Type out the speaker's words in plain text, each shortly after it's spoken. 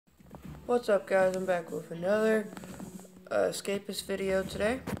What's up, guys? I'm back with another escapist video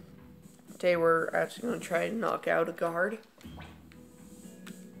today. Today we're actually going to try to knock out a guard.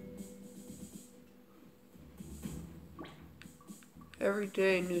 Every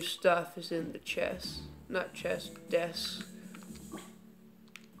day new stuff is in the chest. Not chest, desk.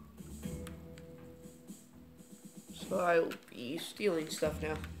 So I will be stealing stuff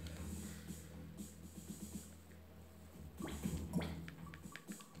now.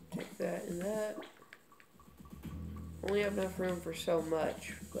 Take that and that. Only have enough room for so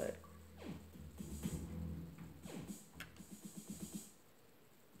much, but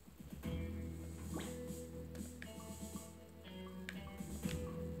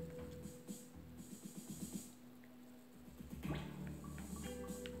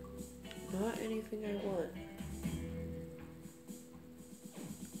not anything I want.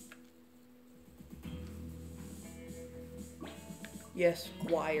 Yes,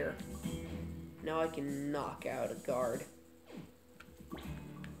 wire. Now I can knock out a guard.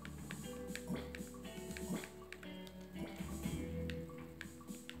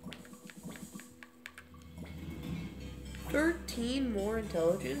 $13 more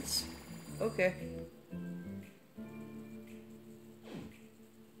intelligence? Okay.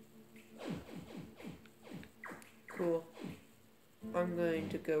 Cool. I'm going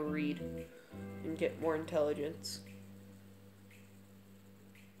to go read and get more intelligence.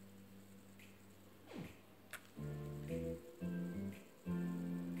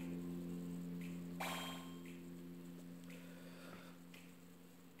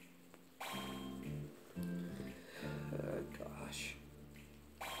 Gosh.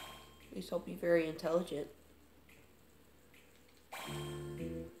 At least I'll be very intelligent.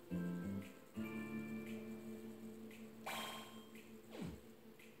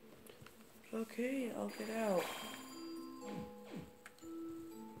 Okay, I'll get out.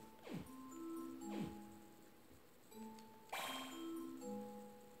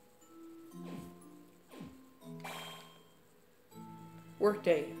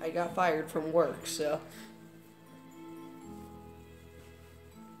 Workday. I got fired from work, so.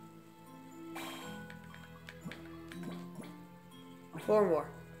 Four more.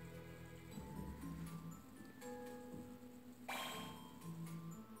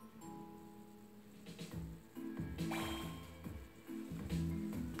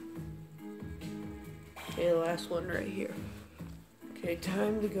 Okay, the last one right here. Okay,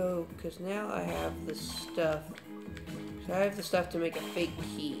 time to go, because now I have the stuff. So I have the stuff to make a fake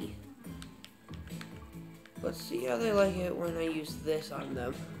key. Let's see how they like it when I use this on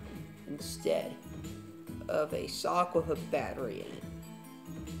them instead of a sock with a battery in it.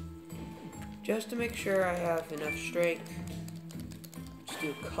 Just to make sure I have enough strength, just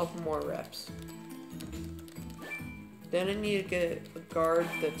do a couple more reps. Then I need to get a guard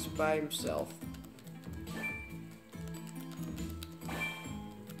that's by himself.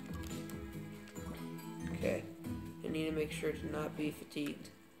 Okay, I need to make sure to not be fatigued.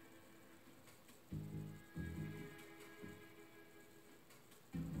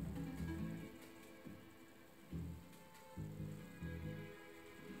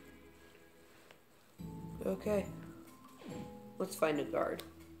 Okay, let's find a guard.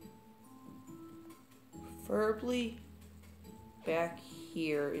 Preferably back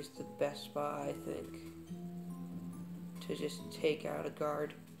here is the best spot, I think, to just take out a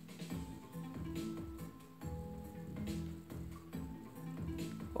guard.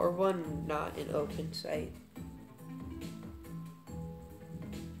 Or one not in open sight.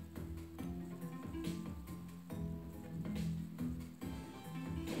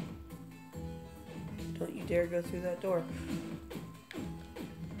 Don't you dare go through that door.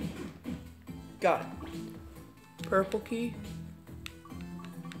 Got it. Purple key.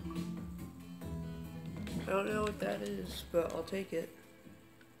 I don't know what that is, but I'll take it.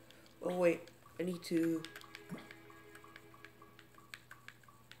 Oh wait, I need to...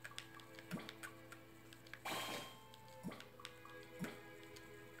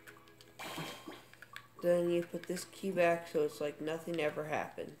 Then you put this key back so it's like nothing ever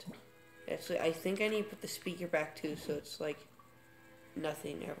happened. Actually, I think I need to put the speaker back too so it's like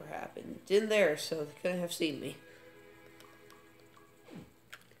nothing ever happened. It's in there, so they couldn't have seen me.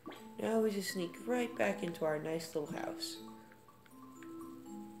 Now we just sneak right back into our nice little house.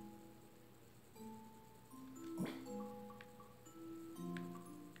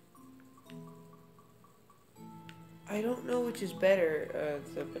 I don't know which is better,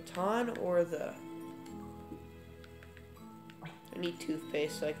 the baton or the... I need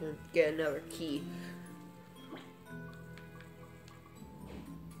toothpaste so I can get another key.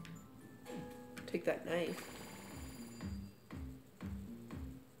 Take that knife.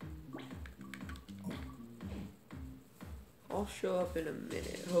 I'll show up in a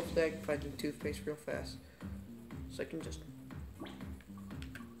minute. Hopefully I can find some toothpaste real fast. So I can just...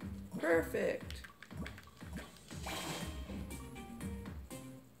 Perfect!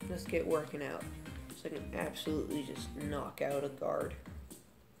 Let's get working out. So I can absolutely just knock out a guard.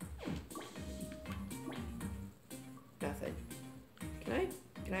 Nothing. Can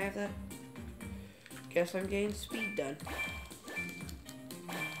I have that? Guess I'm getting speed done.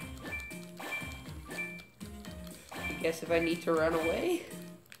 I guess if I need to run away.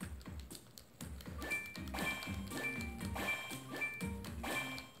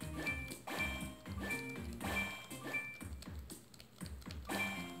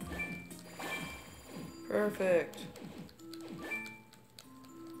 Perfect.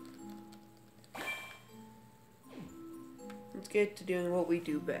 Let's get to doing what we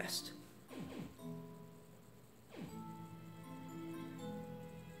do best.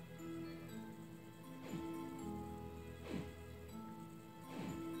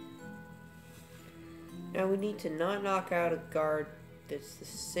 Now we need to not knock out a guard that's the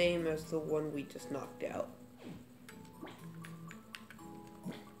same as the one we just knocked out.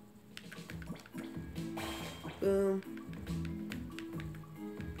 Boom.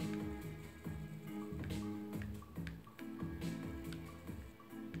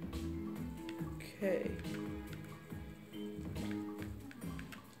 Okay.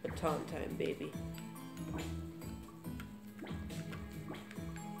 Baton time, baby.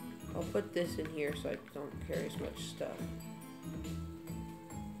 I'll put this in here so I don't carry as much stuff.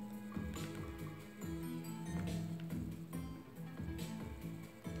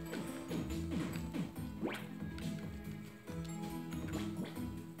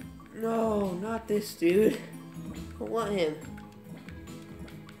 No, not this dude. I don't want him.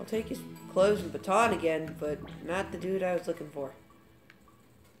 I'll take his clothes and baton again, but not the dude I was looking for.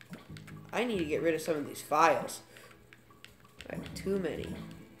 I need to get rid of some of these files. I have too many.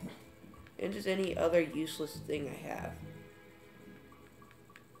 And just any other useless thing I have.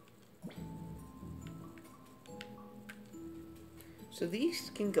 So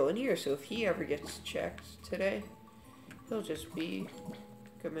these can go in here, so if he ever gets checked today, he'll just be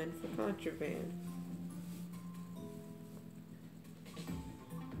recommend for contraband.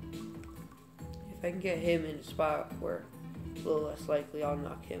 If I can get him in a spot where a little less likely I'll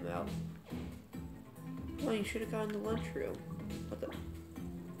knock him out. Oh, you should have gone to the lunchroom. What the?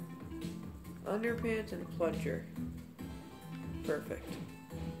 Underpants and a plunger. Perfect.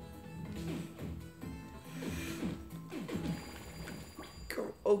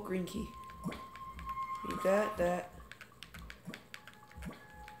 Oh, green key. You got that.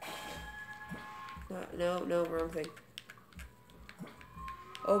 No, wrong thing.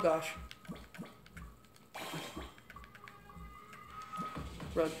 Oh gosh.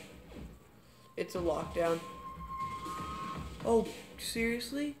 Run. It's a lockdown. Oh,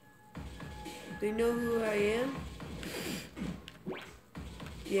 seriously? They know who I am?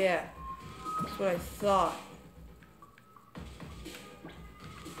 Yeah. That's what I thought.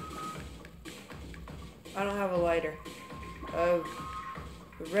 I don't have a lighter. The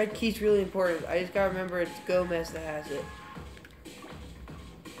red key's really important. I just gotta remember it's Gomez that has it.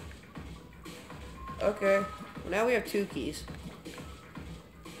 Okay. Well, now we have 2 keys.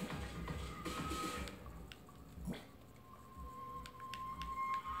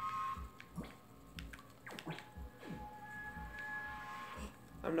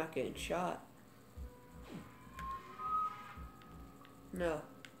 I'm not getting shot. No.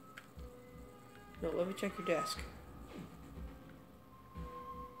 No, let me check your desk.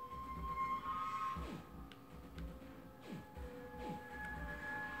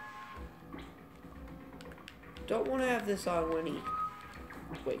 Don't want to have this on when he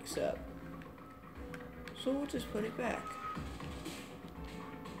wakes up. So we'll just put it back.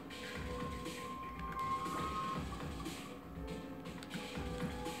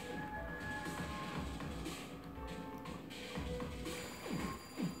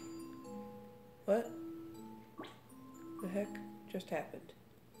 What the heck just happened?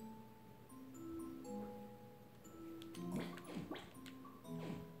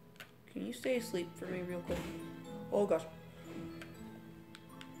 Can you stay asleep for me real quick? Oh gosh.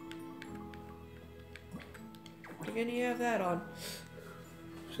 You're gonna have that on.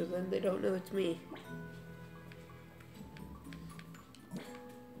 So then they don't know it's me.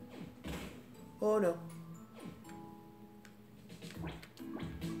 Oh no.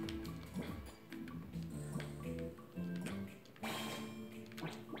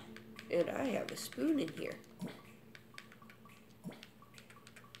 And I have a spoon in here.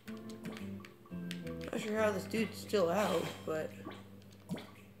 Not sure how this dude's still out, but...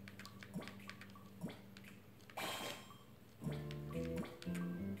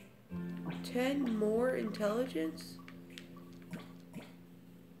 10 more intelligence?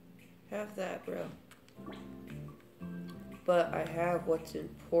 Have that, bro. But I have what's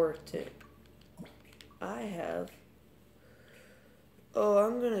important. I have... Oh,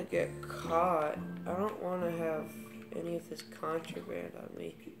 I'm gonna get caught. I don't want to have any of this contraband on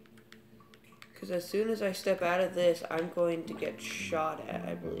me. Because as soon as I step out of this, I'm going to get shot at,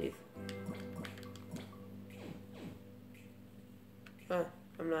 I believe. Huh,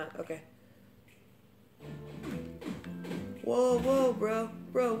 I'm not. Okay. Whoa, whoa, bro.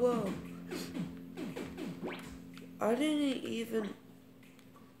 Bro, whoa. I didn't even...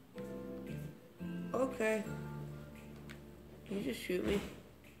 Okay. Can you just shoot me?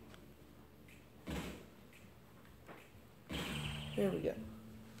 There we go.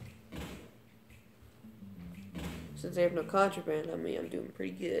 Since I have no contraband on me, I'm doing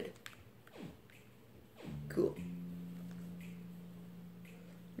pretty good. Cool.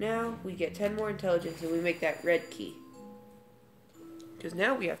 Now we get 10 more intelligence and we make that red key. Because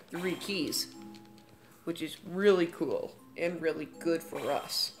now we have 3 keys. Which is really cool and really good for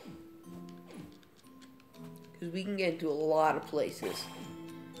us. Because we can get into a lot of places.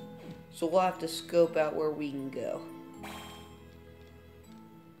 So we'll have to scope out where we can go.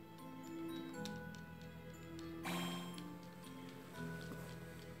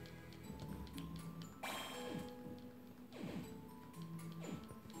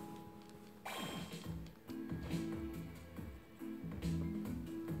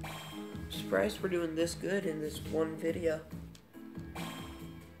 Surprised we're doing this good in this one video.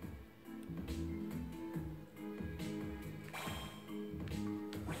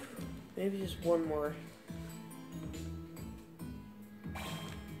 Maybe just one more.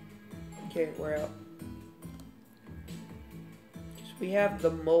 Okay, we're out. Because we have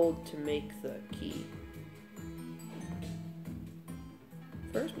the mold to make the key.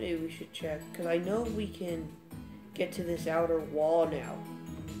 First, maybe we should check, because I know we can get to this outer wall now.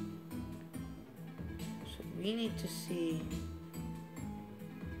 So we need to see.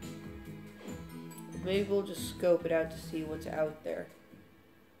 Maybe we'll just scope it out to see what's out there.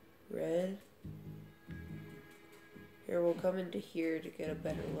 Red. Here, we'll come into here to get a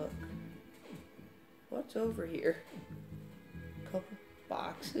better look. What's over here? A couple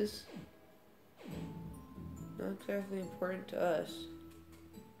boxes. Not exactly important to us.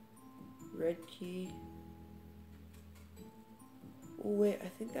 Red key. Oh, wait, I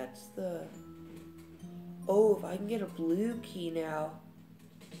think that's the... Oh, if I can get a blue key now,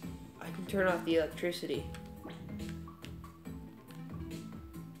 I can turn off the electricity.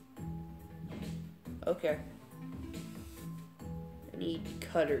 Okay. I need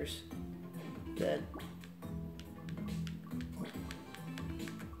cutters. Then.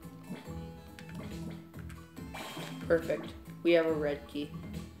 Perfect. We have a red key.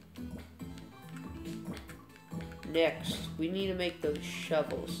 Next, we need to make those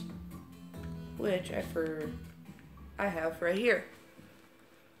shovels. Which I have right here.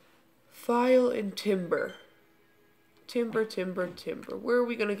 File and timber. Timber, timber, timber. Where are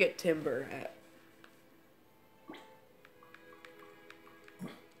we gonna get timber at?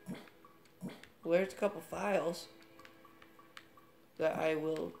 Well, there's a couple files that I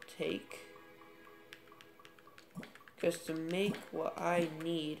will take. Because to make what I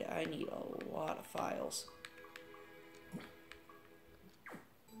need a lot of files.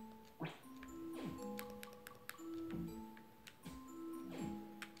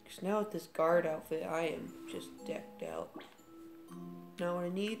 Because now with this guard outfit, I am just decked out. Now what I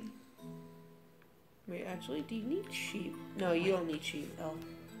need... Wait, actually, do you need sheep? No, you don't need sheep. Oh.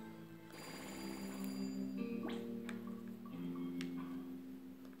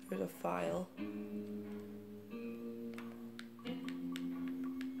 There's a file.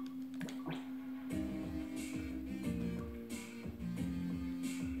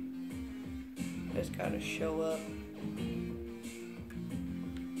 Just gotta show up.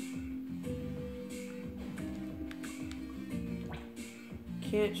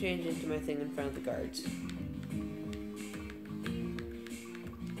 Can't change into my thing in front of the guards.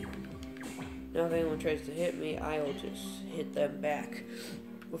 Now if anyone tries to hit me, I'll just hit them back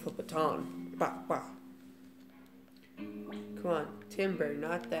with a baton. Bah, bah. Come on, timber,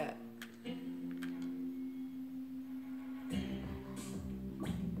 not that.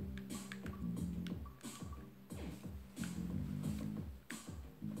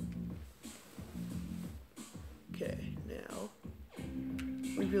 Okay, now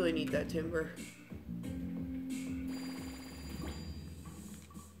we really need that timber.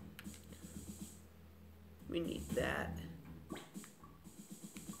 We need that.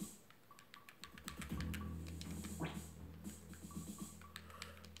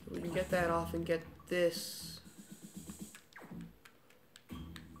 We can get that off and get this.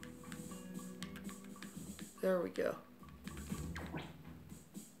 There we go.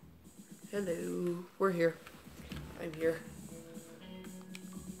 Hello, we're here. I'm here.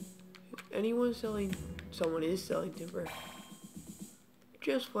 Anyone selling? Someone is selling timber.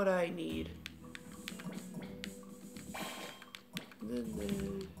 Just what I need.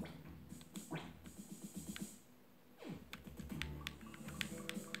 Then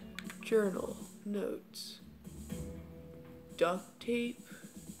journal, notes, duct tape,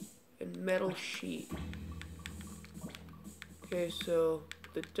 and metal sheet. Okay, so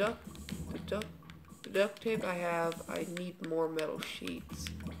the duct tape I have, I need more metal sheets.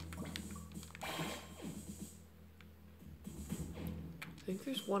 I think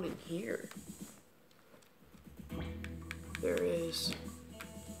there's one in here. There is.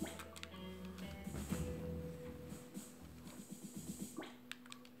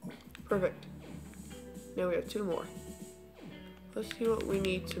 Perfect. Now we have 2 more. Let's see what we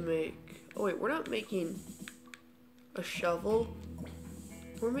need to make. Oh wait, we're not making a shovel.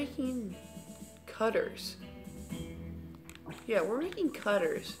 We're making cutters. Yeah, we're making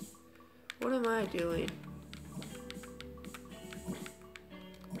cutters. What am I doing?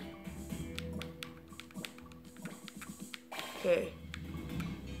 Okay.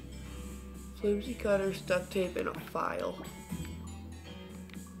 Flimsy cutters, duct tape, and a file.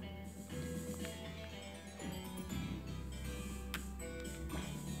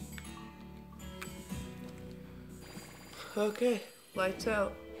 Okay, lights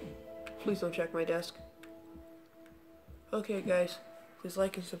out. Please don't check my desk. Okay guys, please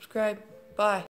like and subscribe. Bye.